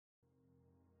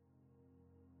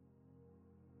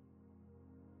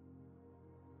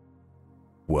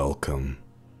Welcome.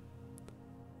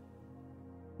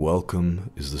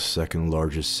 Welcome is the second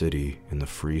largest city in the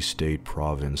Free State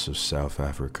province of South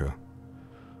Africa,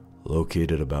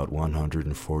 located about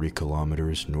 140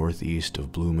 kilometers northeast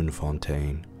of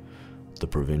Bloemfontein, the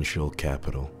provincial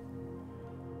capital.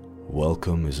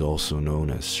 Welcome is also known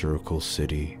as Circle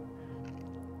City,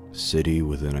 City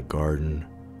within a Garden,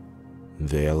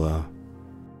 Vela,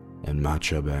 and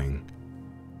Machabang.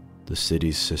 The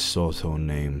city's Sesotho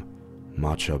name,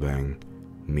 Machabang,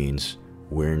 means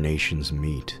where nations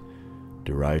meet,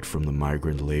 derived from the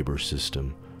migrant labor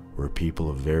system where people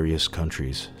of various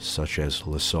countries such as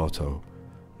Lesotho,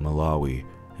 Malawi,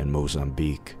 and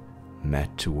Mozambique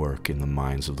met to work in the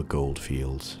mines of the gold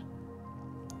fields.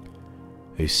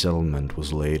 A settlement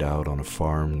was laid out on a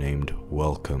farm named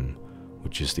Welcome,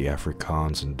 which is the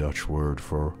Afrikaans and Dutch word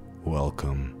for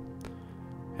welcome.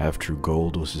 After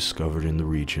gold was discovered in the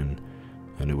region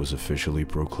and it was officially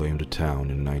proclaimed a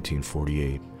town in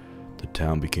 1948, the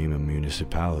town became a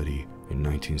municipality in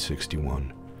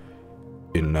 1961.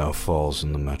 It now falls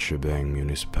in the Machabang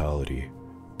municipality,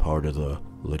 part of the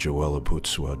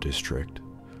Lejawela-Butswa district.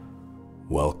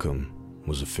 Welcome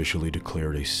was officially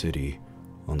declared a city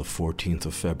on the 14th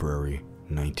of February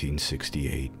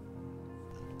 1968.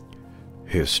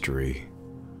 History.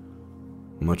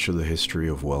 Much of the history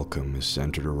of Welcome is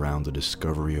centered around the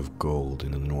discovery of gold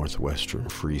in the northwestern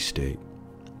Free State.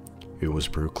 It was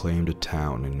proclaimed a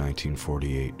town in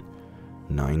 1948,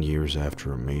 9 years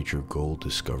after a major gold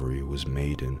discovery was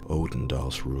made in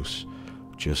Odendaalsrus,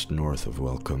 just north of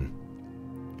Welcome.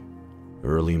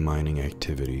 Early mining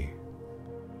activity.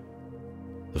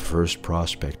 The first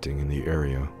prospecting in the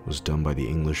area was done by the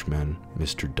Englishmen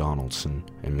Mr. Donaldson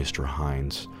and Mr.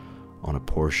 Hines on a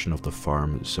portion of the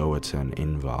farm Zoetzen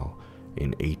Inval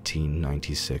in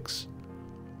 1896.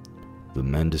 The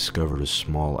men discovered a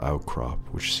small outcrop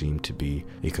which seemed to be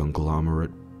a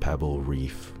conglomerate pebble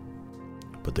reef,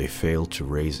 but they failed to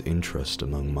raise interest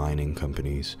among mining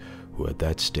companies who at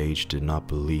that stage did not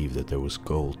believe that there was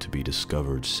gold to be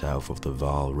discovered south of the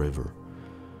Vaal River.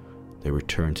 They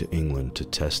returned to England to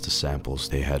test the samples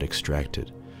they had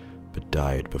extracted, but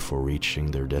died before reaching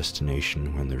their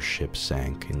destination when their ship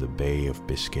sank in the Bay of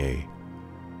Biscay.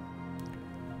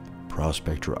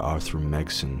 Prospector Arthur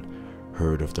Megson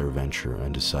heard of their venture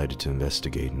and decided to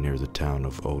investigate near the town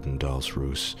of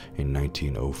Odendaalsrus in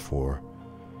 1904.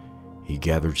 He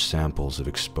gathered samples of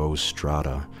exposed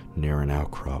strata near an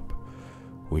outcrop,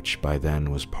 which by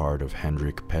then was part of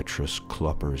Hendrik Petrus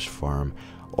Klopper's farm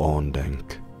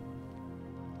Ondenk.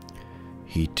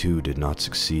 He too did not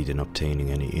succeed in obtaining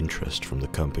any interest from the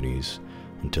companies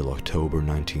until October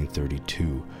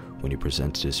 1932, when he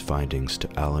presented his findings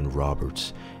to Alan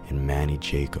Roberts and Manny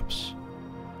Jacobs.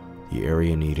 The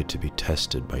area needed to be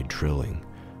tested by drilling,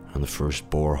 and the first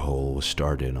borehole was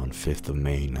started on 5th of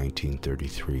May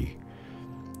 1933.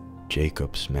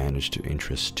 Jacobs managed to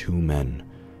interest two men,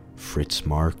 Fritz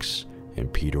Marx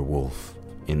and Peter Wolf,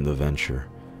 in the venture,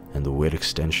 and the Witt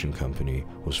Extension Company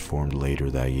was formed later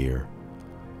that year.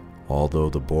 Although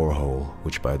the borehole,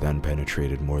 which by then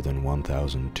penetrated more than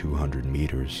 1,200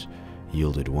 meters,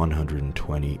 yielded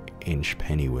 120-inch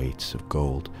pennyweights of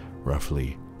gold,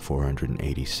 roughly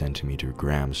 480 centimeter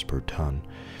grams per ton,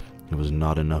 it was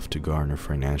not enough to garner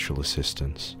financial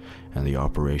assistance, and the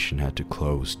operation had to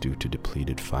close due to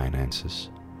depleted finances.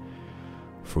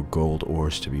 For gold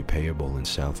ores to be payable in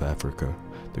South Africa,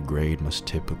 the grade must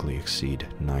typically exceed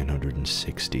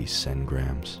 960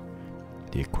 centigrams,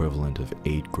 the equivalent of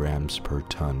 8 grams per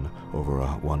ton over a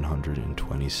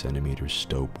 120 centimeter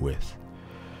stope width,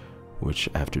 which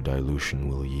after dilution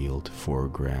will yield 4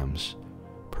 grams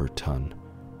per ton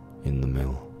in the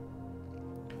mill.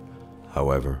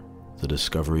 However, the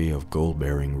discovery of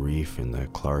gold-bearing reef in the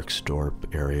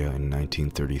Klerksdorp area in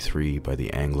 1933 by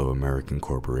the Anglo-American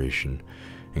Corporation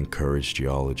encouraged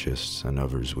geologists and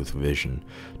others with vision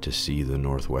to see the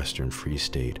northwestern Free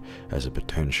State as a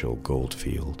potential gold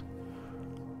field.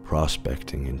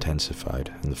 Prospecting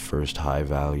intensified, and the first high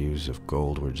values of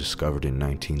gold were discovered in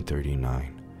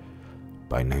 1939.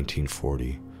 By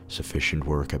 1940, sufficient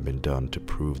work had been done to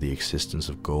prove the existence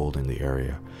of gold in the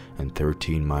area, and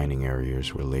 13 mining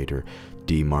areas were later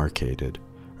demarcated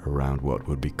around what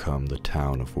would become the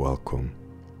town of Welcome.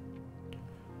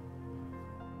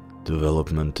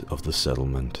 Development of the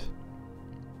settlement.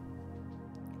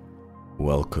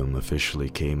 Welcome officially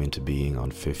came into being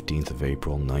on 15th of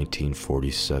April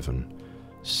 1947,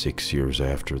 6 years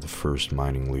after the first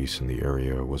mining lease in the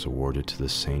area was awarded to the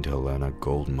St. Helena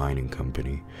Gold Mining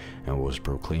Company and was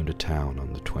proclaimed a town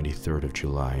on the 23rd of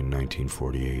July in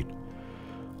 1948.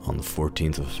 On the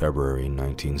 14th of February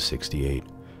 1968,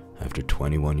 After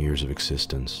 21 years of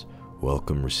existence,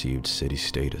 Welcome received city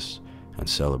status and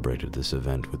celebrated this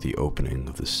event with the opening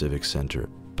of the Civic Center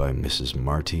by Mrs.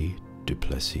 Marty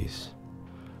Duplessis.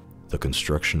 The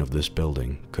construction of this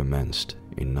building commenced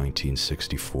in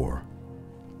 1964.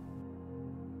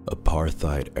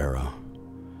 Apartheid era.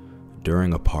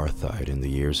 During apartheid, in the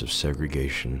years of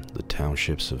segregation, the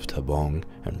townships of Tabong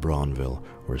and Braunville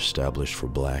were established for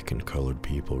black and colored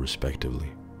people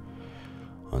respectively.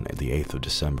 On the 8th of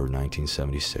December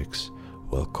 1976,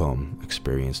 Welcome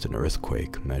experienced an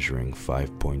earthquake measuring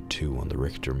 5.2 on the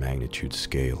Richter magnitude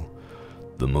scale.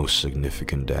 The most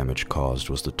significant damage caused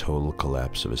was the total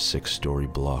collapse of a 6-story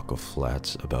block of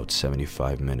flats about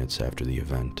 75 minutes after the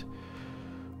event.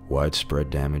 Widespread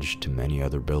damage to many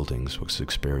other buildings was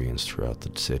experienced throughout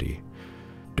the city.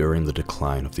 During the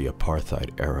decline of the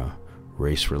apartheid era,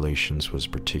 race relations was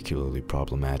particularly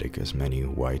problematic as many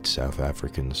white South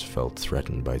Africans felt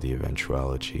threatened by the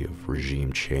eventuality of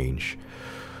regime change.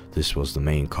 This was the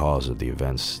main cause of the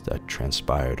events that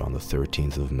transpired on the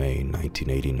 13th of May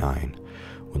 1989,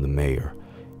 when the mayor,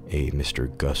 a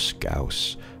Mr. Gus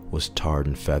Gauss, was tarred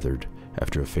and feathered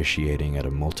after officiating at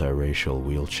a multiracial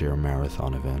wheelchair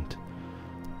marathon event.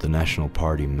 The National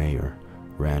Party mayor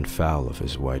ran foul of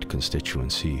his white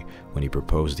constituency when he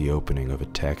proposed the opening of a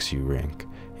taxi rank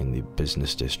in the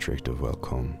business district of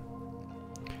Welcome.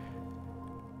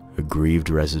 Aggrieved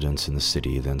residents in the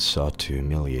city then sought to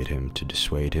humiliate him to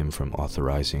dissuade him from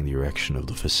authorizing the erection of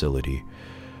the facility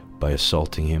by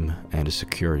assaulting him and a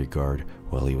security guard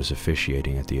while he was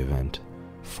officiating at the event.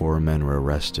 4 men were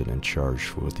arrested and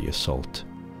charged with the assault.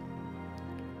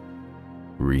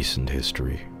 Recent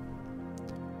history.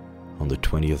 On the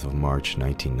 20th of March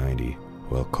 1990,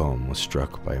 Welcome was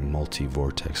struck by a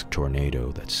multi-vortex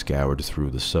tornado that scoured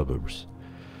through the suburbs.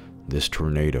 This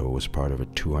tornado was part of a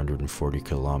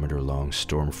 240-kilometer-long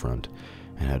storm front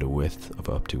and had a width of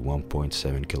up to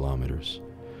 1.7 kilometers.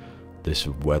 This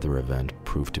weather event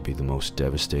proved to be the most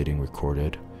devastating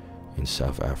recorded in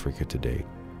South Africa to date,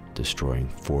 destroying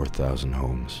 4,000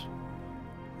 homes.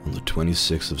 On the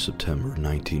 26th of September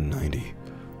 1990,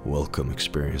 Welcome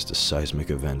experienced a seismic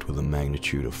event with a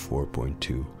magnitude of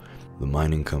 4.2. The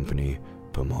mining company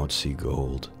Pamotsi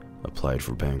Gold applied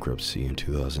for bankruptcy in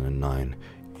 2009,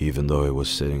 even though it was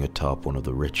sitting atop one of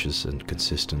the richest and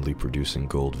consistently producing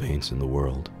gold veins in the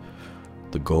world.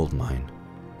 The gold mine,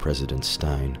 President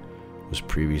Stein, was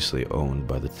previously owned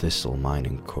by the Thistle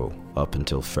Mining Co. up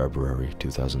until February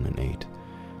 2008,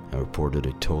 and reported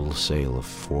a total sale of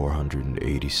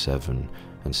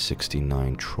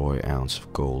 487.69 troy ounce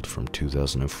of gold from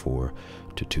 2004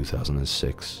 to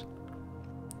 2006.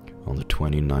 On the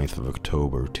 29th of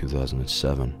October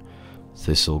 2007,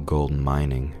 Thistle Gold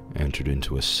Mining entered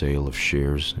into a sale of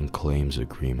shares and claims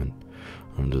agreement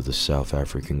under the South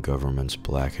African government's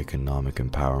Black Economic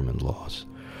Empowerment laws,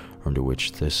 under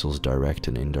which Thistle's direct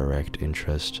and indirect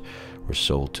interests were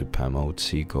sold to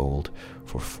Pamotsi Gold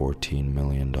for $14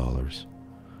 million.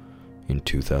 In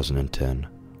 2010,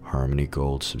 Harmony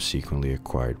Gold subsequently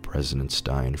acquired President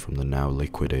Stein from the now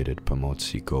liquidated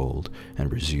Pamotsi Gold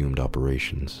and resumed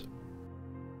operations.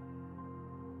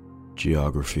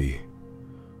 Geography.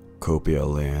 Kopia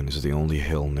Land is the only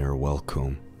hill near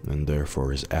Welcome and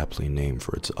therefore is aptly named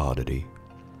for its oddity.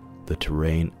 The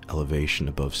terrain elevation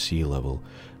above sea level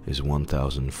is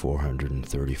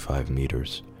 1,435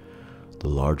 meters. The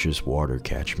largest water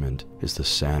catchment is the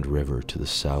Sand River to the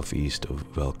southeast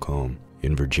of Welcome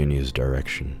in Virginia's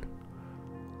direction.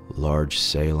 Large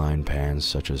saline pans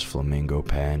such as Flamingo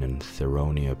Pan and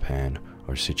Theronia Pan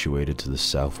are situated to the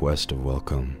southwest of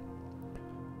Welcome.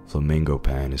 Flamingo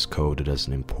Pan is coded as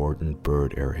an important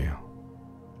bird area.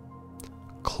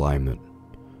 Climate.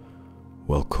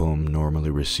 Welcome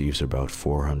normally receives about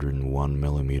 401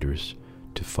 millimeters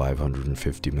to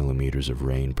 550 millimeters of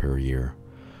rain per year,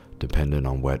 dependent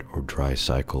on wet or dry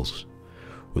cycles,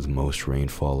 with most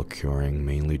rainfall occurring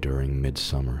mainly during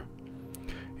midsummer.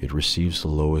 It receives the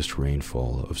lowest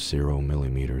rainfall of 0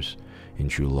 millimeters in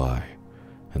July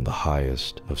and the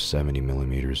highest of 70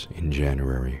 millimeters in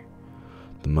January.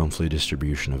 The monthly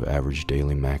distribution of average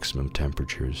daily maximum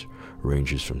temperatures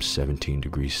ranges from 17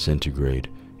 degrees centigrade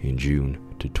in June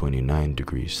to 29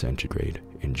 degrees centigrade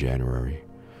in January.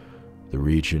 The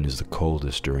region is the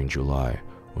coldest during July,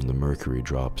 when the mercury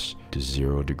drops to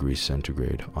 0 degrees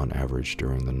centigrade on average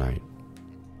during the night.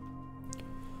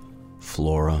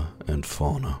 Flora and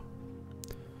fauna.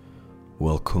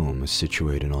 Welcome is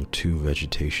situated on 2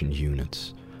 vegetation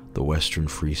units, the Western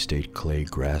Free State clay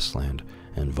grassland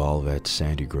and Volvet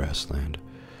sandy grassland.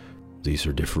 These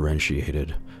are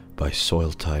differentiated by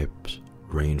soil types,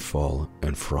 rainfall,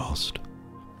 and frost.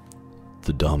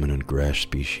 The dominant grass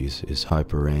species is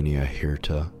Hyperrhenia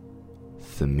hirta,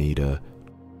 Themeda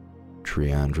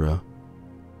triandra,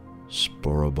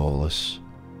 Sporobolus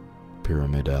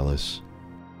pyramidalis,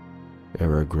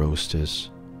 Eragrostis,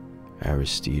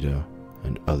 Aristida,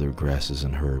 and other grasses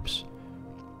and herbs.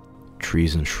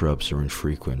 Trees and shrubs are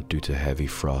infrequent due to heavy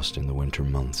frost in the winter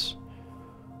months.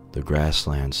 The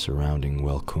grasslands surrounding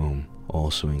Welcome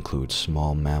also include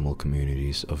small mammal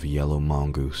communities of yellow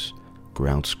mongoose,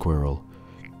 ground squirrel,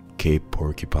 Cape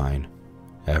porcupine,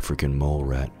 African mole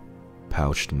rat,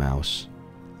 pouched mouse,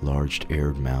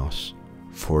 large-eared mouse,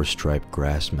 four-striped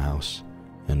grass mouse,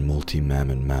 and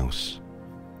multi-mammon mouse.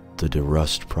 The De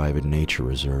Rust Private Nature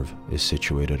Reserve is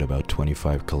situated about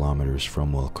 25 kilometers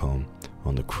from Welcome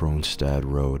on the Kronstad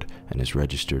Road and is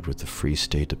registered with the Free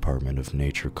State Department of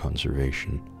Nature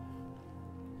Conservation.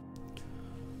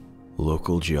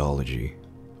 Local geology: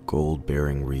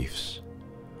 gold-bearing reefs.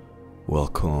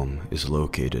 Welcome is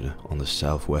located on the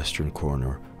southwestern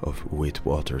corner of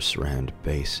Witwatersrand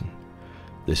Basin.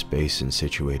 This basin,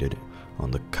 situated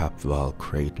on the Kapval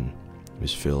Craton,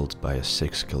 is filled by a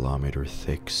 6-kilometer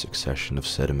thick succession of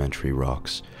sedimentary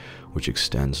rocks which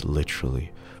extends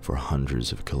literally for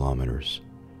hundreds of kilometers.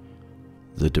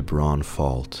 The De Bron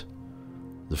Fault.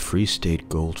 The Free State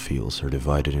goldfields are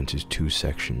divided into two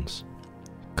sections,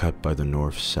 cut by the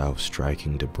north-south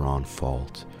striking De Bron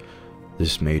Fault.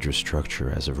 This major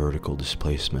structure has a vertical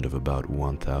displacement of about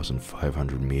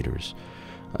 1,500 meters,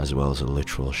 as well as a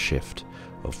littoral shift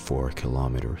of 4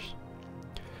 kilometers.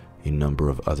 A number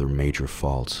of other major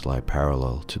faults lie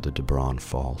parallel to the De Bron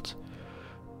Fault.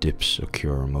 Dips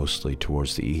occur mostly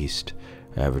towards the east,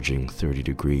 averaging 30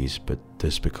 degrees, but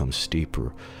this becomes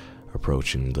steeper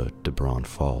approaching the De Bron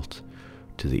Fault.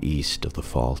 To the east of the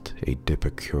fault, a dip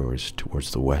occurs towards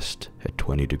the west at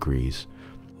 20 degrees,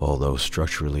 although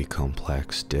structurally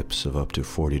complex dips of up to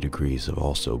 40 degrees have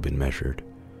also been measured.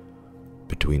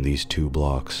 Between these two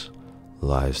blocks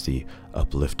lies the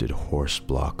uplifted horse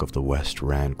block of the West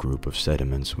Rand group of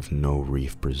sediments with no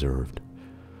reef preserved.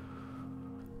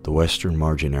 The western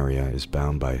margin area is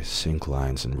bound by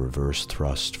synclines and reverse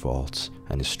thrust faults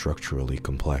and is structurally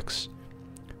complex.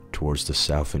 Towards the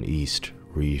south and east,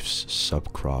 reefs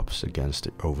subcrops against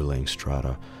the overlaying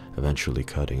strata, eventually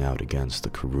cutting out against the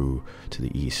Karoo to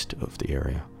the east of the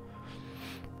area.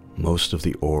 Most of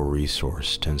the ore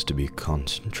resource tends to be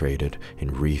concentrated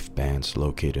in reef bands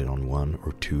located on one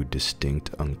or two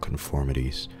distinct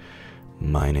unconformities.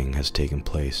 Mining has taken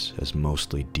place as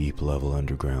mostly deep level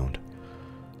underground,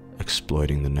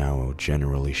 exploiting the narrow,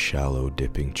 generally shallow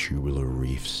dipping tubular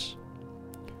reefs.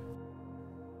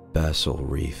 Basal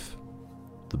Reef.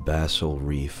 The basal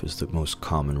reef is the most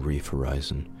common reef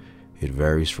horizon. It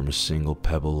varies from a single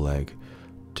pebble leg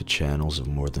to channels of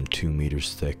more than 2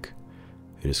 meters thick.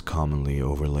 It is commonly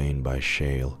overlain by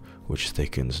shale, which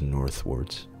thickens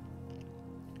northwards.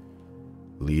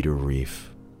 Leader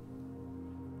Reef.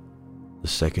 The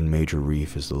second major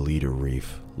reef is the Leader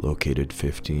Reef, located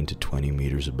 15 to 20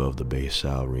 meters above the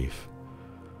basal reef.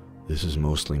 This is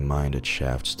mostly mined at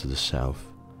shafts to the south.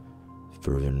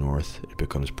 Further north, it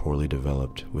becomes poorly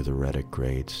developed with erratic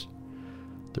grades.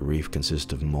 The reef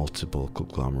consists of multiple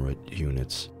conglomerate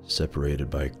units separated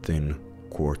by thin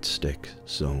quartz stick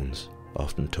zones,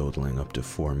 often totaling up to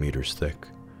 4 meters thick.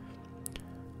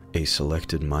 A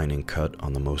selected mining cut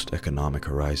on the most economic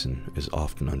horizon is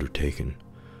often undertaken.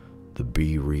 The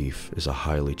B Reef is a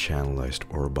highly channelized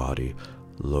ore body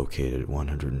located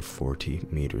 140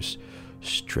 meters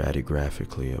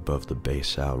stratigraphically above the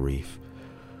basal reef.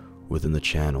 Within the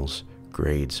channels,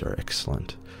 grades are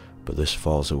excellent, but this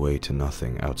falls away to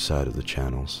nothing outside of the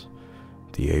channels.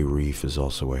 The A Reef is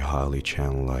also a highly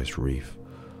channelized reef,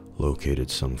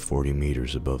 located some 40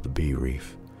 meters above the B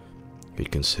Reef.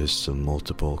 It consists of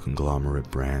multiple conglomerate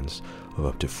brands of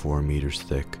up to 4 meters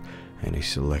thick, and a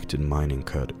selected mining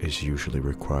cut is usually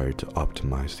required to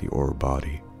optimize the ore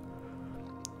body.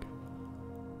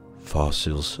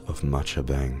 Fossils of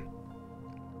Machabang.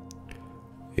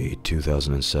 A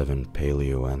 2007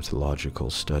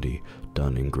 paleoanthological study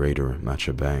done in Greater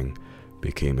Machabang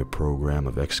became a program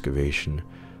of excavation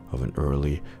of an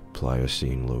early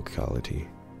Pliocene locality.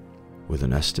 With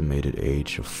an estimated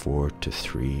age of 4 to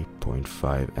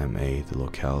 3.5 MA, the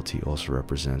locality also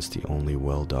represents the only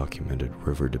well-documented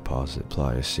river deposit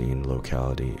Pliocene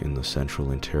locality in the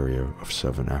central interior of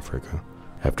southern Africa.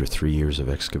 After 3 years of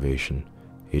excavation,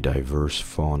 a diverse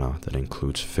fauna that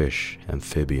includes fish,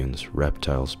 amphibians,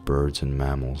 reptiles, birds, and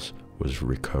mammals was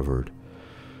recovered.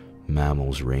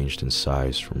 Mammals ranged in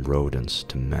size from rodents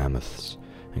to mammoths,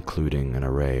 including an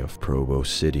array of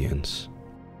proboscideans,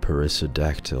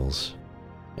 perissodactyls,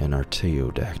 and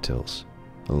artiodactyls,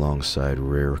 alongside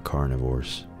rare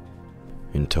carnivores.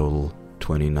 In total,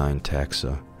 29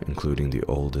 taxa, including the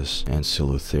oldest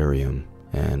Ancyllotherium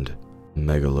and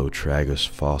Megalotragus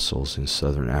fossils in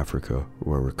southern Africa,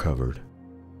 were recovered.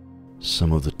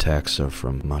 Some of the taxa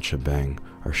from Machabang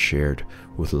are shared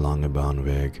with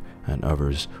Langebaanweg and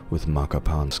others with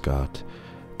Makapansgat,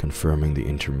 confirming the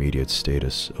intermediate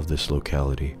status of this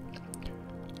locality.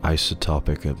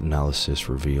 Isotopic analysis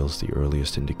reveals the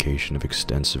earliest indication of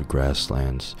extensive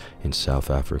grasslands in South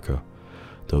Africa,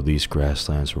 though these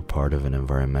grasslands were part of an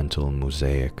environmental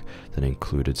mosaic that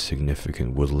included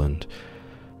significant woodland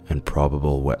and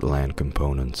probable wetland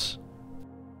components.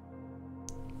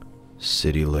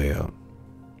 City layout.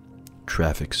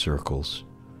 Traffic circles.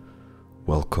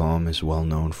 Welkom is well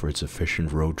known for its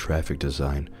efficient road traffic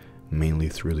design, mainly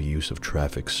through the use of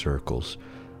traffic circles,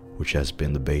 which has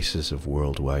been the basis of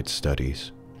worldwide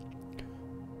studies.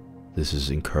 This is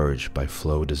encouraged by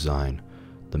flow design,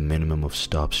 the minimum of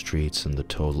stop streets and the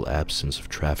total absence of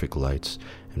traffic lights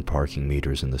and parking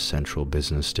meters in the central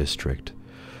business district.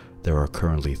 There are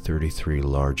currently 33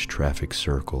 large traffic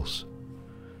circles.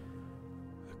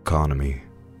 Economy.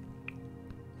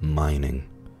 Mining.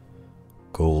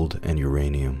 Gold and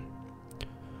uranium.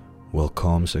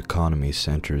 Welkom's economy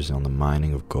centers on the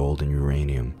mining of gold and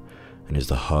uranium and is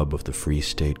the hub of the Free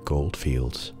State gold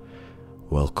fields.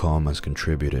 Welkom has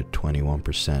contributed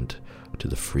 21% to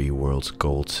the free world's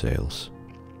gold sales.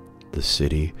 The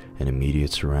city and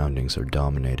immediate surroundings are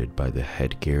dominated by the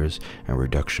headgears and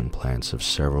reduction plants of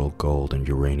several gold and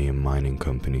uranium mining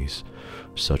companies,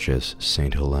 such as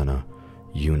St. Helena,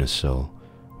 Unisel,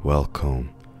 Welkom,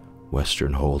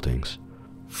 Western Holdings,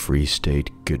 Free State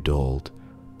Geduld,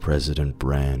 President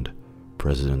Brand,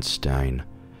 President Stein,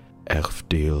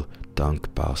 Erfdeel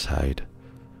Dankbaarheid,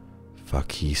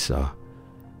 Vakisa,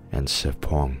 and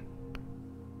Sepong.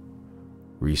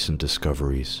 Recent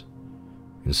discoveries.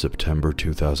 In September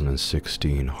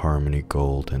 2016, Harmony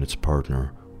Gold and its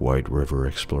partner, White River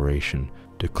Exploration,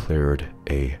 declared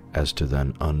a as to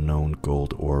then unknown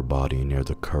gold ore body near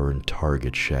the current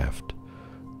target shaft.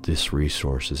 This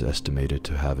resource is estimated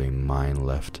to have a mine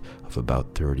left of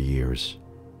about 30 years.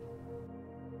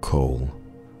 Coal.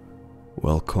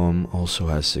 Welkom also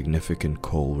has significant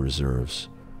coal reserves.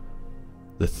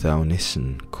 The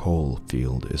Thuinissen coal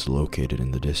field is located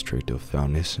in the district of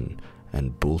Thuinissen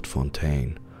and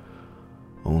Bultfontein,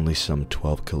 only some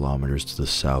 12 kilometers to the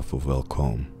south of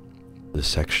Welkom. The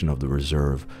section of the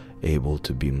reserve able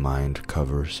to be mined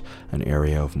covers an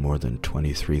area of more than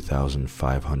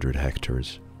 23,500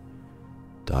 hectares.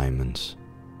 Diamonds.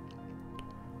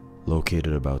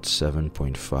 Located about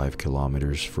 7.5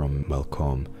 kilometers from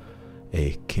Welkom,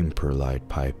 a kimperlite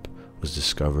pipe was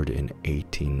discovered in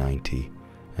 1890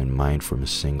 and mined from a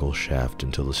single shaft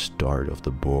until the start of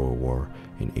the Boer War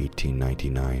in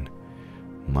 1899.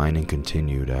 Mining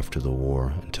continued after the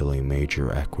war until a major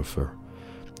aquifer,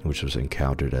 which was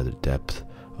encountered at a depth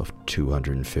of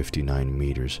 259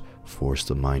 meters, forced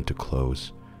the mine to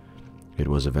close. It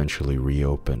was eventually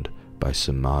reopened by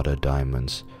Samada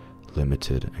Diamonds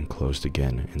Limited and closed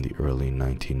again in the early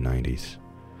 1990s.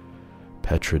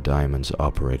 Petra Diamonds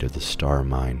operated the Star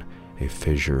Mine, a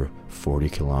fissure 40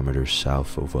 kilometers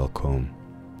south of Welkom.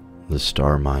 The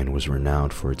Star Mine was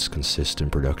renowned for its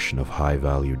consistent production of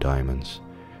high-value diamonds.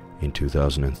 In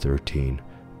 2013,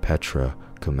 Petra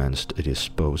commenced a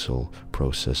disposal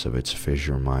process of its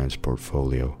fissure mines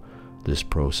portfolio. This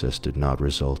process did not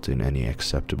result in any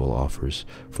acceptable offers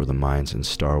for the mines, and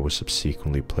Star was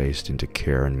subsequently placed into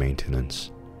care and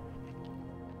maintenance.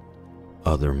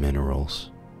 Other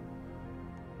minerals.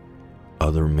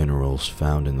 Other minerals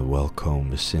found in the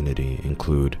Welkom vicinity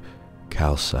include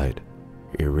calcite,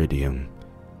 iridium,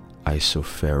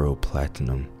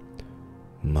 isoferroplatinum,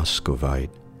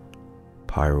 muscovite,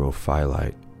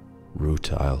 pyrophyllite,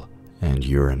 rutile, and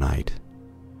uranite.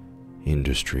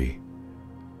 Industry.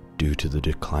 Due to the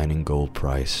declining gold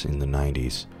price in the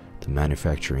 90s, the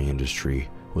manufacturing industry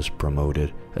was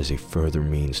promoted as a further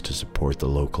means to support the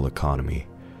local economy.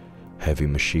 Heavy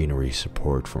machinery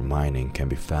support for mining can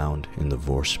be found in the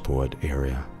Voorspoort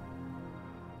area.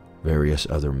 Various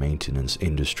other maintenance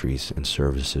industries and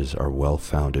services are well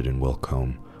founded in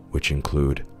Welkom, which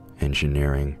include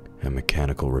engineering and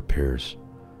mechanical repairs.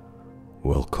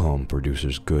 Welkom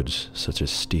produces goods such as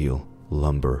steel,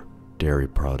 lumber, dairy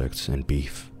products, and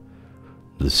beef.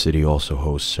 The city also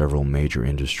hosts several major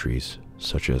industries,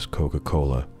 such as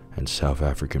Coca-Cola and South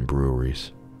African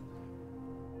breweries.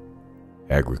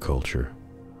 Agriculture.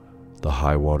 The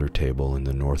high water table in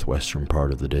the northwestern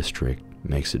part of the district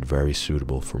makes it very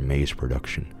suitable for maize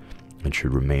production and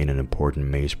should remain an important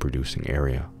maize-producing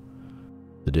area.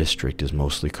 The district is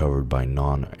mostly covered by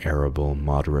non-arable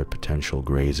moderate potential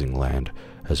grazing land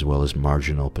as well as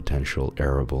marginal potential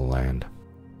arable land.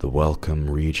 The Welcome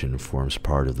region forms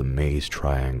part of the Maize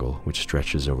Triangle, which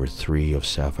stretches over 3 of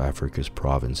South Africa's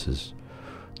provinces.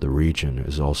 The region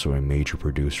is also a major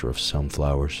producer of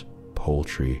sunflowers,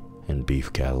 poultry, and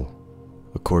beef cattle.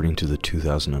 According to the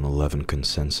 2011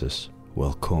 census,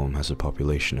 Welkom has a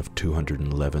population of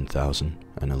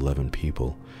 211,011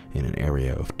 people in an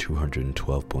area of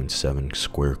 212.7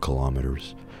 square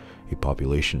kilometers, a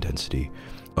population density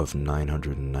of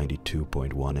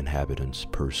 992.1 inhabitants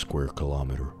per square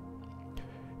kilometer.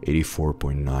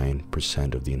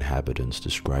 84.9% of the inhabitants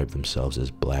describe themselves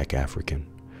as Black African,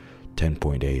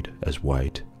 10.8 as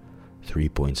white,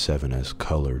 3.7 as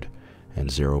colored, and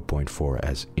 0.4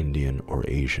 as Indian or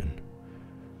Asian.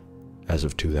 As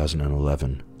of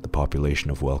 2011, the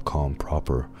population of Welkom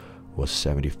proper was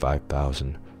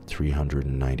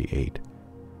 75,398,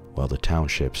 while the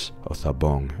townships of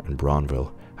Thabong and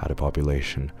Bronville had a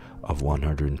population of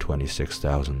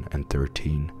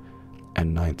 126,013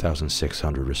 and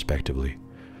 9,600 respectively.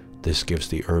 This gives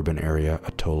the urban area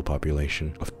a total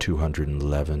population of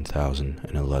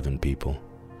 211,011 people.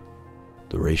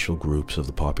 The racial groups of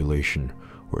the population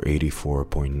were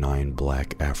 84.9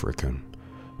 Black African,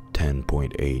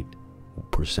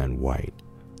 10.8% white,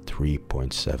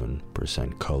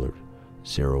 3.7% colored,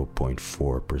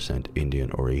 0.4%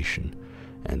 Indian or Asian,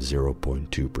 and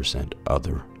 0.2%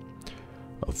 other.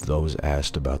 Of those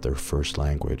asked about their first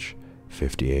language,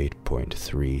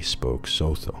 58.3% spoke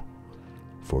Sotho,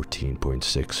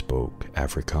 14.6% spoke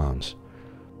Afrikaans,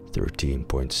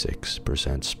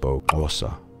 13.6% spoke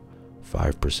Xhosa,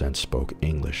 5% spoke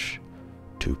English,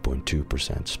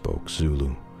 2.2% spoke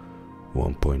Zulu,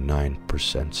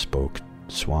 1.9% spoke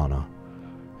Tswana,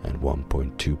 and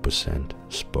 1.2%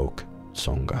 spoke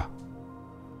Tsonga.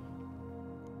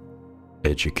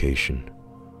 Education.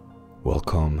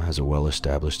 Welkom has a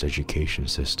well-established education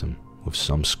system, with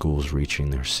some schools reaching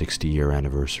their 60-year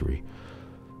anniversary.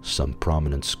 Some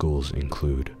prominent schools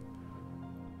include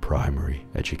primary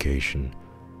education,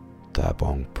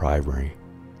 Thabong Primary.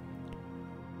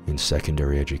 In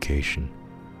secondary education,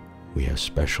 we have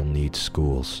special needs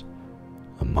schools,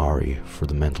 Amari for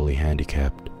the mentally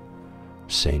handicapped,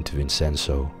 St.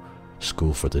 Vincenzo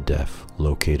School for the Deaf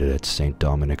located at St.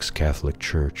 Dominic's Catholic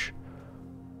Church,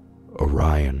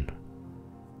 Orion,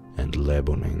 and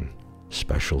Leboning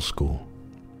Special School.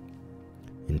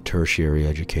 In tertiary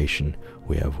education,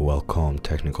 we have Welkom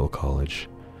Technical College,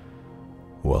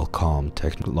 Welkom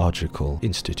Technological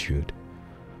Institute,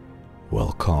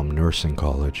 Welkom Nursing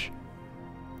College,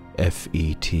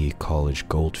 FET College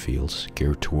Goldfields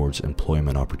geared towards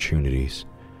employment opportunities,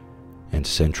 and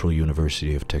Central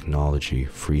University of Technology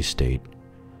Free State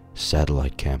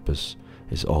Satellite Campus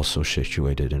is also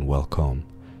situated in Welkom.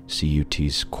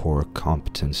 CUT's core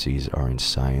competencies are in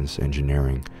science,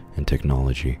 engineering, and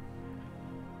technology.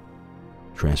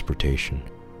 Transportation.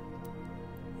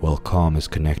 Welkom is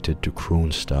connected to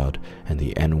Kroonstad and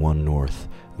the N1 North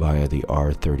via the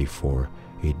R34,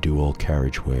 a dual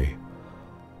carriageway.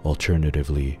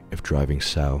 Alternatively, if driving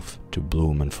south to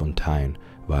Bloemfontein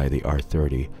via the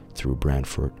R30 through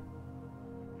Brantford.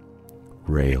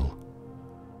 Rail.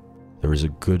 There is a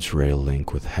goods rail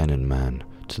link with Hennenman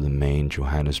to the main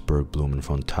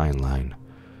Johannesburg-Bloemfontein line.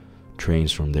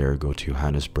 Trains from there go to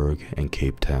Johannesburg and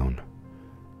Cape Town.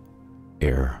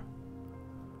 Air.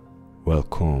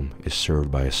 Welkom is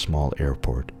served by a small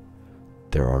airport.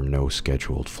 There are no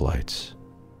scheduled flights.